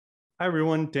Hi,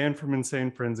 everyone. Dan from Insane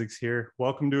Forensics here.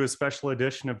 Welcome to a special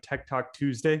edition of Tech Talk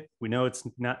Tuesday. We know it's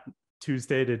not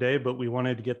Tuesday today, but we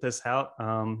wanted to get this out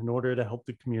in order to help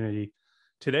the community.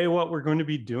 Today, what we're going to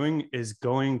be doing is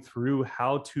going through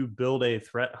how to build a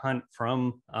threat hunt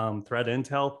from threat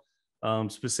intel,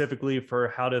 specifically for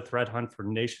how to threat hunt for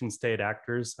nation state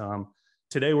actors.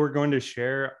 Today, we're going to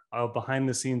share a behind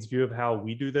the scenes view of how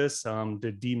we do this to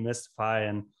demystify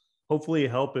and hopefully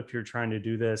help if you're trying to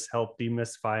do this, help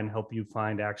demystify and help you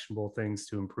find actionable things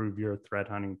to improve your threat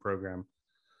hunting program.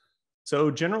 So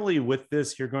generally with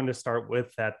this, you're going to start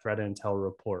with that threat intel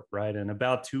report, right? And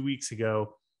about 2 weeks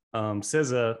ago,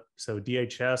 CISA, so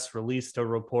DHS, released a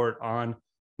report on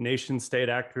nation state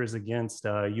actors against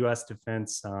US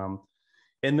defense.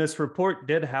 And this report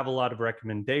did have a lot of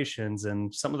recommendations,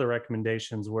 and some of the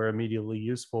recommendations were immediately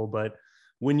useful, but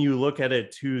when you look at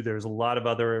it too, there's a lot of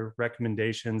other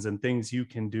recommendations and things you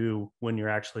can do when you're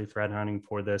actually threat hunting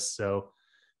for this. So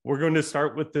we're going to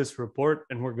start with this report,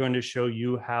 and we're going to show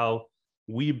you how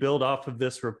we build off of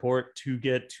this report to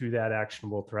get to that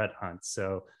actionable threat hunt.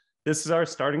 So this is our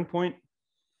starting point.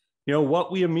 You know,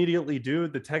 what we immediately do,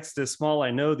 the text is small.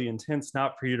 I know the intent's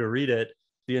not for you to read it.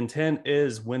 The intent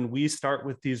is when we start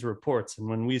with these reports and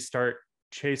when we start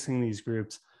chasing these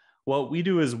groups, what we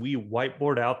do is we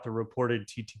whiteboard out the reported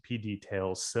TTP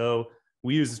details. So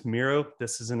we use Miro.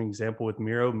 This is an example with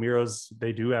Miro. Miro's,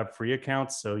 they do have free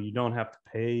accounts, so you don't have to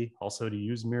pay also to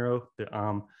use Miro.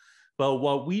 But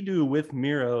what we do with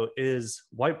Miro is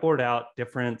whiteboard out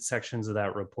different sections of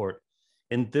that report.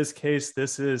 In this case,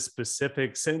 this is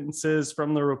specific sentences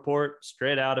from the report,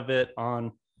 straight out of it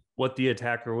on what the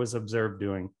attacker was observed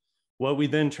doing. What we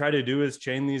then try to do is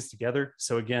chain these together.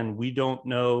 So again, we don't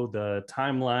know the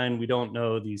timeline, we don't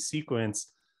know the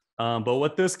sequence, but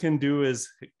what this can do is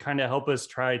kind of help us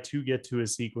try to get to a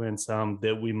sequence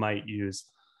that we might use.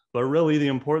 But really the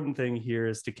important thing here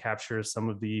is to capture some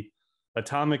of the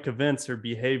atomic events or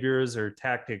behaviors or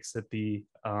tactics that the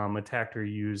attacker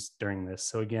used during this.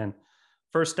 So again,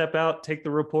 first step out, take the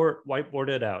report, whiteboard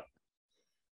it out.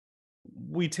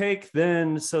 We take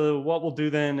then, so what we'll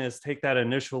do then is take that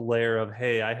initial layer of,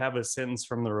 hey, I have a sentence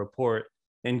from the report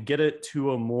and get it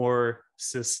to a more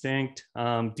succinct,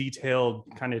 detailed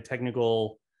kind of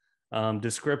technical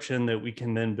description that we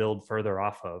can then build further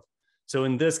off of. So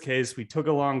in this case, we took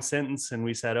a long sentence and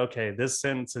we said, okay, this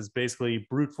sentence is basically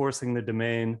brute forcing the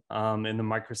domain in the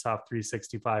Microsoft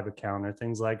 365 account, or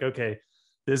things like, okay,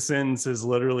 this sentence is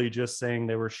literally just saying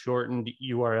they were shortened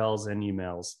URLs and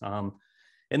emails.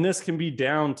 And this can be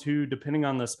down to, depending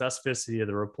on the specificity of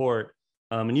the report,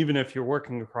 and even if you're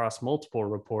working across multiple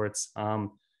reports,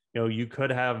 you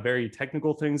could have very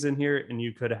technical things in here, and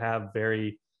you could have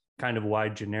very kind of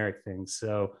wide generic things.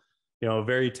 So, a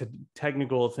very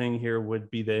technical thing here would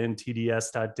be the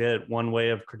ntds.dit, one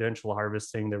way of credential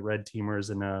harvesting that red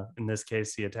teamers, in this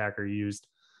case, the attacker used,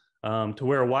 to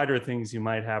where wider things you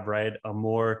might have, right, a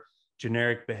more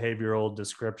generic behavioral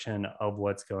description of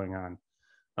what's going on.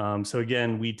 So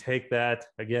again, we take that,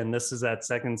 again, this is that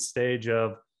second stage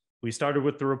of, we started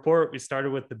with the report, we started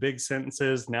with the big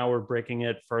sentences, now we're breaking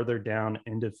it further down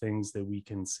into things that we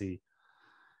can see.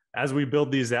 As we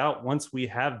build these out, once we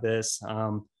have this,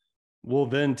 we'll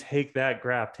then take that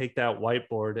graph, take that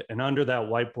whiteboard, and under that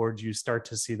whiteboard, you start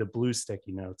to see the blue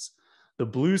sticky notes. The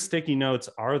blue sticky notes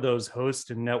are those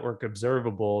host and network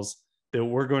observables that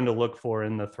we're going to look for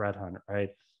in the threat hunt, right?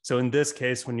 So in this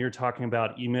case, when you're talking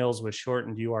about emails with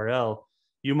shortened URL,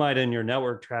 you might in your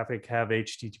network traffic have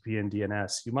HTTP and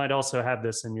DNS. You might also have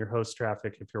this in your host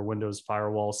traffic if your Windows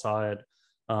firewall saw it,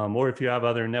 or if you have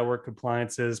other network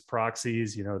appliances,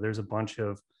 proxies, there's a bunch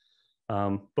of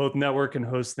both network and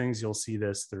host things you'll see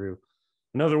this through.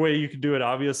 Another way you could do it,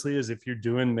 obviously, is if you're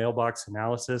doing mailbox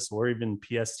analysis or even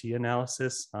PST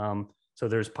analysis. So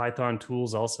there's Python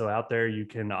tools also out there. You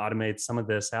can automate some of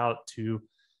this out to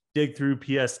dig through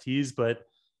PSTs, but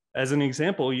as an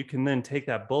example, you can then take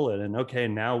that bullet and, okay,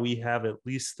 now we have at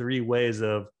least 3 ways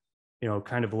of,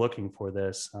 kind of looking for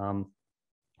this.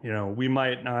 We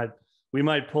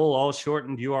might pull all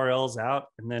shortened URLs out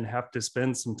and then have to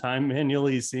spend some time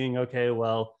manually seeing, okay,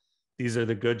 well, these are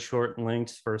the good shortened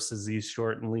links versus these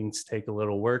shortened links take a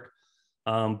little work.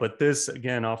 But this,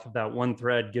 again, off of that one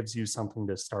thread gives you something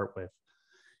to start with.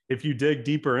 If you dig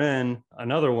deeper in,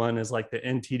 another one is like the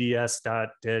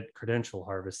ntds.dit credential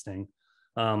harvesting.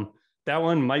 That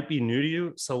one might be new to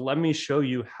you. So let me show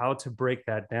you how to break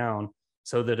that down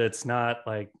so that it's not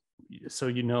like, so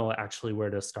you know actually where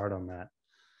to start on that.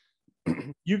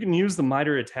 You can use the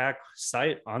MITRE ATT&CK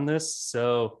site on this.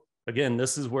 So again,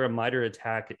 this is where MITRE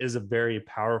ATT&CK is a very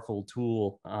powerful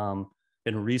tool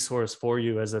and resource for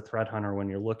you as a threat hunter when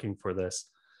you're looking for this.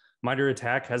 MITRE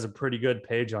ATT&CK has a pretty good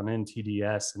page on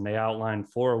NTDS, and they outline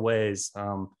 4 ways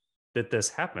that this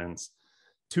happens.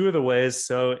 2 of the ways,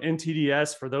 so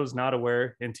NTDS, for those not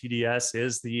aware, NTDS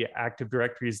is the Active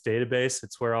Directories database.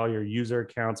 It's where all your user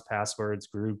accounts, passwords,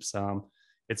 groups,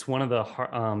 it's one of the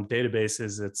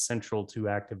databases that's central to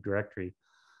Active Directory.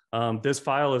 This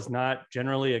file is not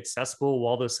generally accessible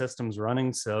while the system's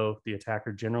running, so the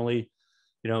attacker generally,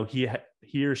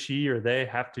 he or she or they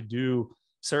have to do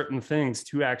certain things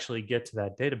to actually get to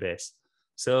that database.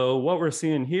 So what we're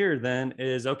seeing here then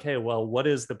is, okay, well, what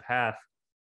is the path,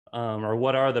 or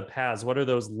what are the paths? What are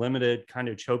those limited kind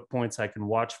of choke points I can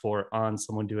watch for on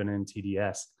someone doing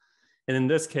NTDS? And in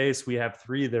this case, we have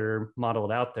 3 that are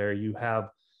modeled out there. You have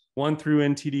 1 through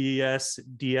NTDS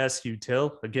DS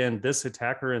util. Again, this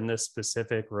attacker in this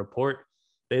specific report,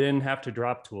 they didn't have to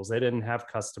drop tools. They didn't have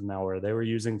custom malware. They were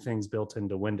using things built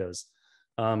into Windows.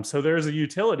 So there's a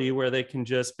utility where they can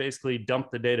just basically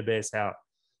dump the database out.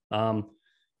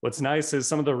 What's nice is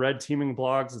some of the red teaming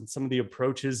blogs and some of the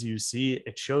approaches you see,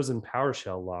 it shows in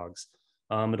PowerShell logs.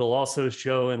 It'll also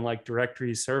show in like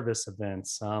directory service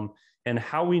events. And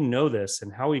how we know this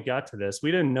and how we got to this,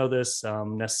 we didn't know this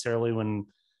necessarily when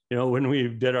we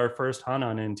did our first hunt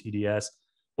on NTDS.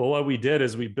 But what we did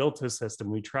is we built a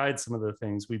system. We tried some of the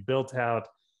things. We built out,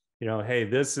 hey,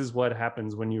 this is what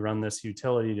happens when you run this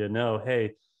utility to know,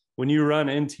 hey, when you run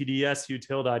ntds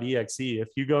util.exe, if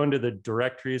you go into the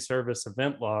directory service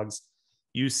event logs,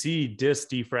 you see disk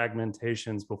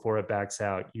defragmentations before it backs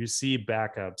out. You see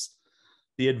backups.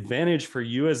 The advantage for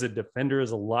you as a defender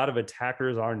is a lot of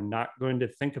attackers are not going to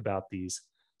think about these.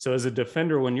 So as a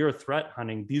defender, when you're threat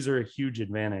hunting, these are a huge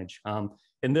advantage.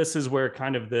 And this is where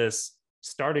kind of this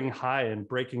starting high and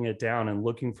breaking it down and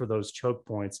looking for those choke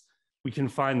points, we can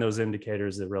find those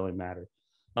indicators that really matter.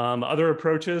 Other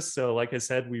approaches, so like I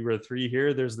said, we were 3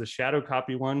 here. There's the shadow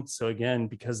copy one. So again,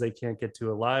 because they can't get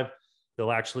to it live,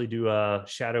 they'll actually do a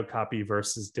shadow copy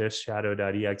versus disk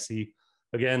shadow.exe.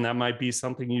 Again, that might be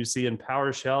something you see in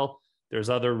PowerShell. There's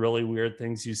other really weird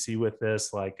things you see with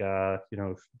this, like,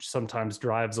 sometimes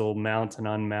drives will mount and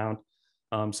unmount.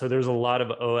 So there's a lot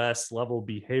of OS level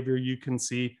behavior you can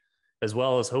see, as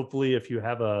well as hopefully if you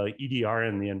have a EDR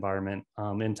in the environment,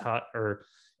 or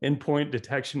endpoint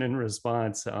detection and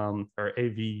response, or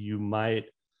AV, you might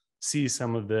see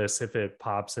some of this if it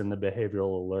pops in the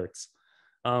behavioral alerts.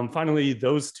 Finally,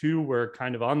 those 2 were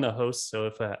kind of on the host. So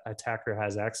if an attacker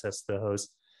has access to the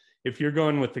host, if you're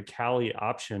going with the Kali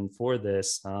option for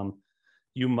this,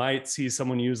 you might see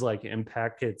someone use like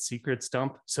Impacket secrets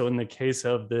dump. So in the case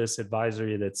of this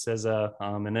advisory that says, an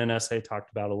NSA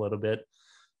talked about a little bit,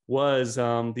 was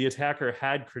the attacker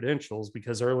had credentials,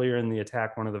 because earlier in the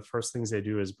attack, one of the first things they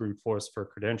do is brute force for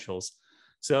credentials.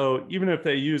 So even if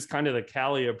they use kind of the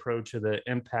Kali approach of the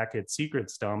Impacket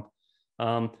secrets dump,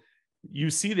 you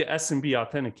see the SMB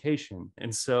authentication.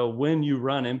 And so when you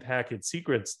run Impacket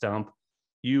secrets dump,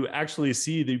 you actually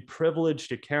see the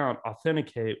privileged account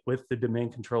authenticate with the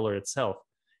domain controller itself.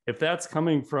 If that's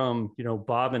coming from,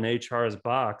 Bob and HR's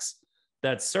box,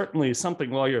 that's certainly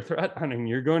something while you're threat hunting,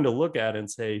 you're going to look at and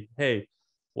say, hey,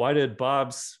 why did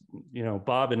Bob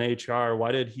and HR,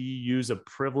 why did he use a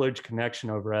privileged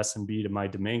connection over SMB to my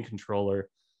domain controller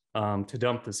to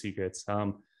dump the secrets?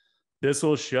 This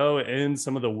will show in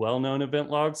some of the well-known event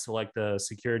logs, so like the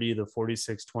security, the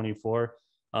 4624.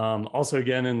 Also,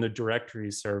 again, in the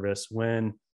directory service,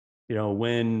 when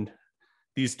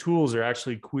these tools are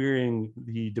actually querying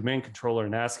the domain controller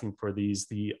and asking for these,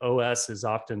 the OS is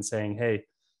often saying, hey,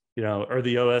 or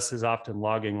the OS is often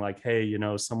logging like, hey,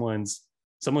 someone's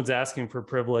asking for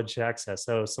privileged access.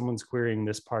 So someone's querying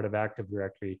this part of Active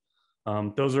Directory.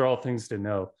 Those are all things to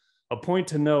know. A point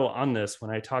to know on this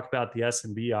when I talk about the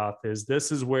SMB auth is this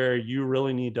is where you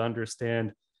really need to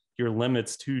understand your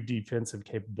limits to defensive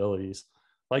capabilities.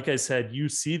 Like I said, you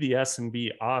see the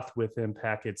SMB auth with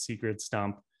Impacket secrets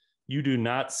dump. You do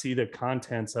not see the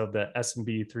contents of the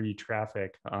SMB3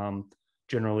 traffic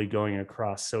generally going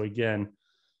across. So again,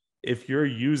 if you're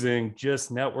using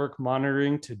just network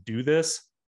monitoring to do this,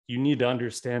 you need to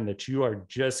understand that you are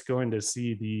just going to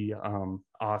see the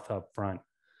auth up front.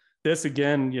 This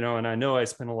again, and I know I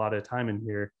spent a lot of time in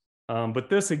here,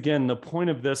 but this again, the point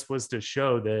of this was to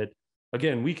show that,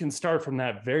 again, we can start from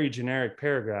that very generic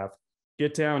paragraph,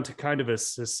 get down to kind of a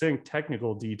succinct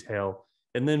technical detail,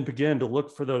 and then begin to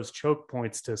look for those choke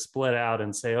points to split out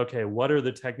and say, okay, what are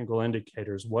the technical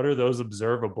indicators? What are those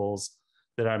observables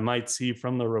that I might see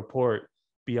from the report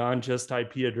beyond just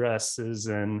IP addresses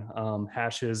and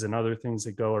hashes and other things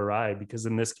that go awry? Because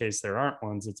in this case, there aren't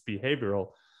ones, it's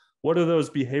behavioral. What are those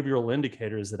behavioral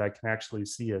indicators that I can actually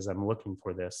see as I'm looking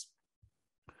for this?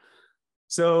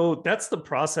 So that's the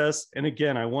process. And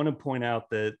again, I want to point out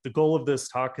that the goal of this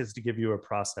talk is to give you a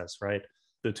process, right?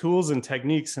 The tools and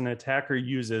techniques an attacker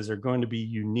uses are going to be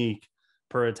unique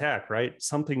per attack, right?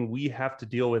 Something we have to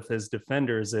deal with as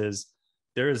defenders is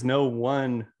there is no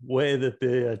one way that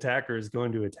the attacker is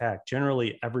going to attack.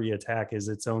 Generally, every attack is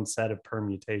its own set of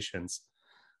permutations.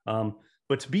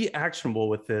 But to be actionable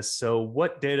with this, so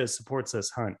what data supports this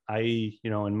hunt? I.e.,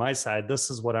 in my side, this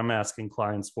is what I'm asking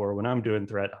clients for when I'm doing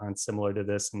threat hunts similar to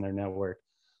this in their network.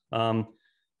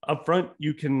 Up front,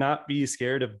 you cannot be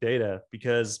scared of data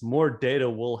because more data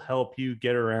will help you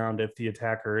get around if the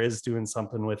attacker is doing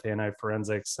something with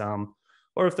anti-forensics,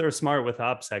 or if they're smart with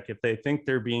OPSEC. If they think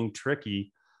they're being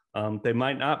tricky, they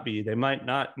might not be. They might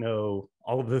not know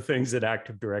all of the things that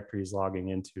Active Directory is logging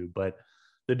into, but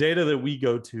the data that we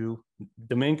go to,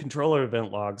 domain controller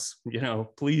event logs,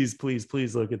 please, please,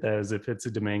 please look at that as if it's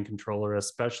a domain controller,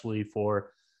 especially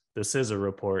for the CISA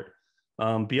report.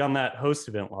 Beyond that, host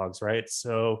event logs, right?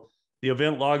 So the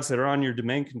event logs that are on your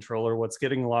domain controller, what's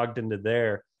getting logged into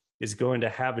there is going to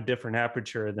have a different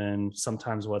aperture than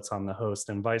sometimes what's on the host,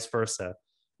 and vice versa.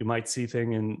 You might see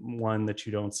thing in one that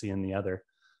you don't see in the other.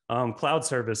 Cloud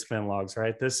service event logs,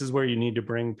 right? This is where you need to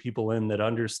bring people in that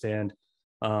understand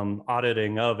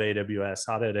auditing of AWS,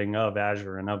 auditing of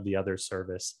Azure, and of the other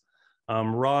service.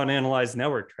 Raw and analyzed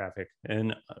network traffic.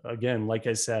 And again, like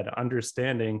I said,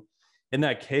 understanding, in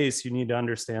that case, you need to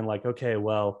understand like, okay,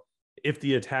 well, if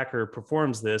the attacker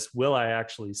performs this, will I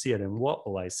actually see it? And what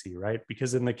will I see, right?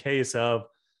 Because in the case of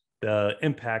the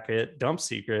in packet dump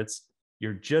secrets,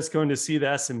 you're just going to see the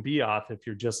SMB auth if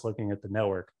you're just looking at the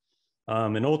network.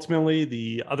 And ultimately,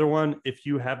 the other one, if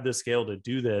you have the scale to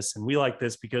do this, and we like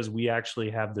this because we actually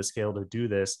have the scale to do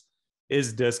this,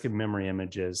 is disk and memory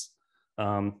images.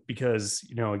 Because,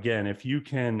 again, if you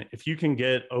can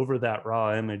get over that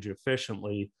raw image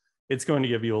efficiently, it's going to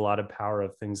give you a lot of power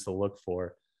of things to look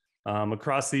for.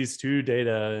 Across these two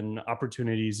data and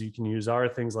opportunities you can use are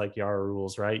things like Yara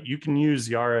rules, right? You can use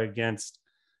Yara against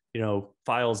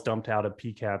files dumped out of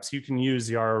PCAPs. You can use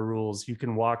Yara rules. You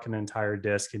can walk an entire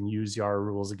disk and use Yara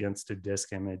rules against a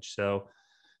disk image. So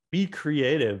be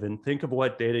creative and think of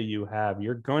what data you have.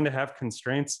 You're going to have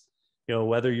constraints,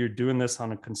 whether you're doing this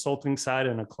on a consulting side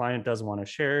and a client doesn't want to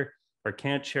share or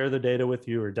can't share the data with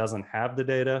you or doesn't have the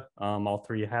data. All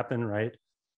three happen, right?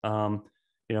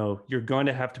 You're going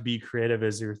to have to be creative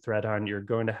as your threat hunt. You're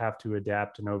going to have to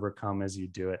adapt and overcome as you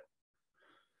do it.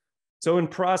 So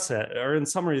in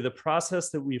summary, the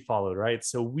process that we followed, right?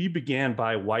 So we began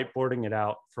by whiteboarding it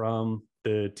out from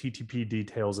the TTP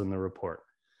details in the report.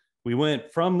 We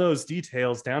went from those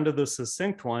details down to the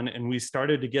succinct one, and we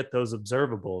started to get those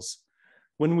observables.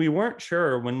 When we weren't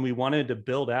sure, when we wanted to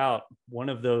build out one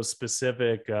of those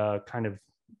specific kind of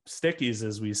stickies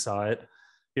as we saw it,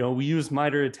 we used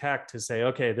MITRE ATT&CK to say,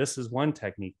 okay, this is one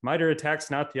technique. MITRE ATT&CK's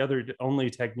not the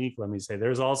only technique, let me say.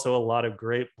 There's also a lot of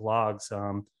great blogs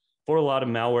for a lot of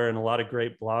malware and a lot of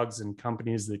great blogs and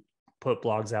companies that put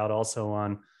blogs out also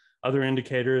on other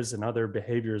indicators and other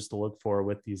behaviors to look for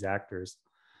with these actors.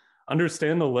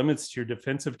 Understand the limits to your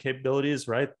defensive capabilities,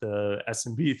 right? The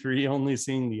SMB3 only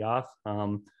seeing the auth,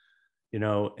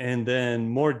 and then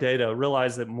more data.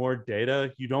 Realize that more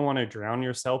data, you don't want to drown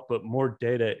yourself, but more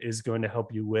data is going to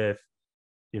help you with,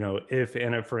 if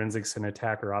anti-forensics and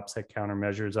attacker OPSEC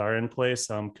countermeasures are in place.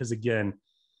 Because again,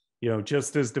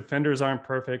 just as defenders aren't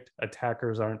perfect,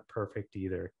 attackers aren't perfect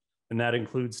either. And that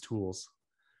includes tools.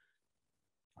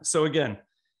 So again,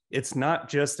 it's not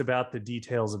just about the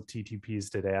details of TTPs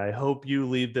today. I hope you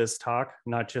leave this talk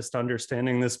not just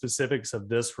understanding the specifics of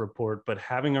this report, but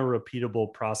having a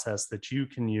repeatable process that you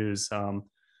can use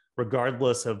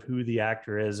regardless of who the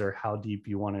actor is or how deep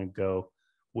you want to go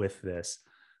with this.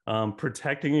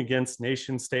 Protecting against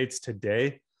nation states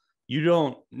today, you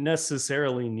don't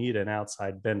necessarily need an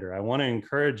outside vendor. I want to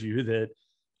encourage you that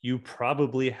you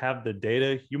probably have the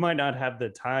data. You might not have the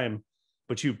time,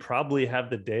 but you probably have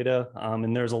the data,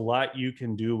 and there's a lot you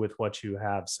can do with what you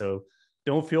have. So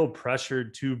don't feel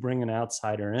pressured to bring an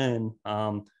outsider in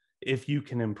if you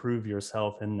can improve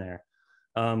yourself in there.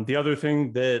 The other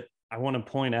thing that I want to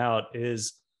point out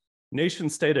is nation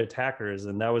state attackers,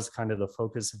 and that was kind of the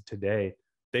focus of today,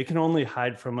 they can only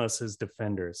hide from us as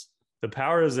defenders. The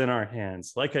power is in our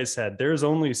hands. Like I said, there's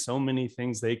only so many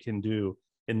things they can do,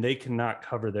 and they cannot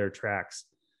cover their tracks.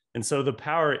 And so the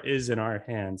power is in our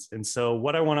hands. And so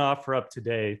what I want to offer up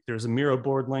today, there's a Miro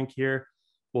board link here.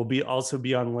 We'll also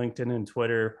be on LinkedIn and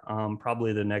Twitter,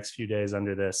 probably the next few days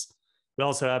under this. We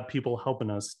also have people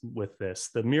helping us with this.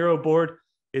 The Miro board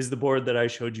is the board that I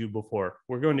showed you before.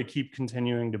 We're going to keep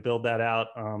continuing to build that out.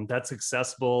 That's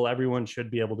accessible. Everyone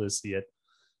should be able to see it.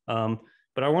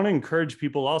 But I want to encourage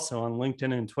people also on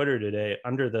LinkedIn and Twitter today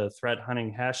under the threat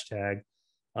hunting hashtag.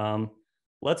 Um,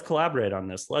 let's collaborate on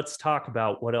this. Let's talk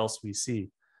about what else we see.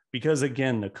 Because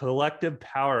again, the collective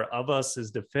power of us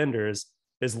as defenders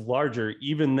is larger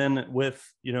even than with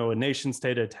a nation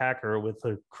state attacker with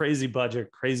a crazy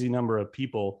budget, crazy number of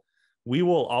people. We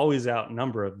will always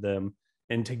outnumber of them.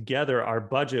 And together, our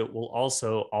budget will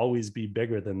also always be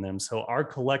bigger than them. So our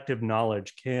collective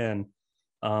knowledge can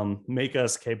make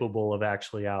us capable of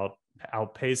actually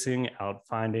outpacing,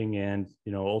 outfinding, and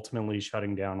ultimately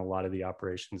shutting down a lot of the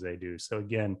operations they do. So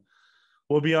again,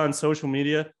 we'll be on social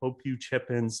media. Hope you chip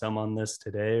in some on this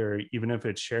today, or even if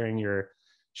it's sharing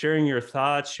your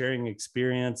thoughts, sharing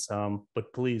experience.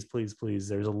 But please, please, please,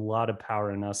 there's a lot of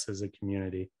power in us as a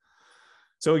community.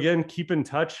 So again, keep in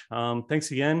touch.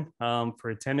 Thanks again for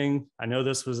attending. I know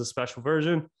this was a special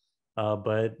version,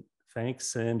 but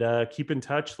thanks, and keep in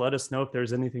touch. Let us know if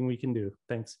there's anything we can do.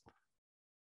 Thanks.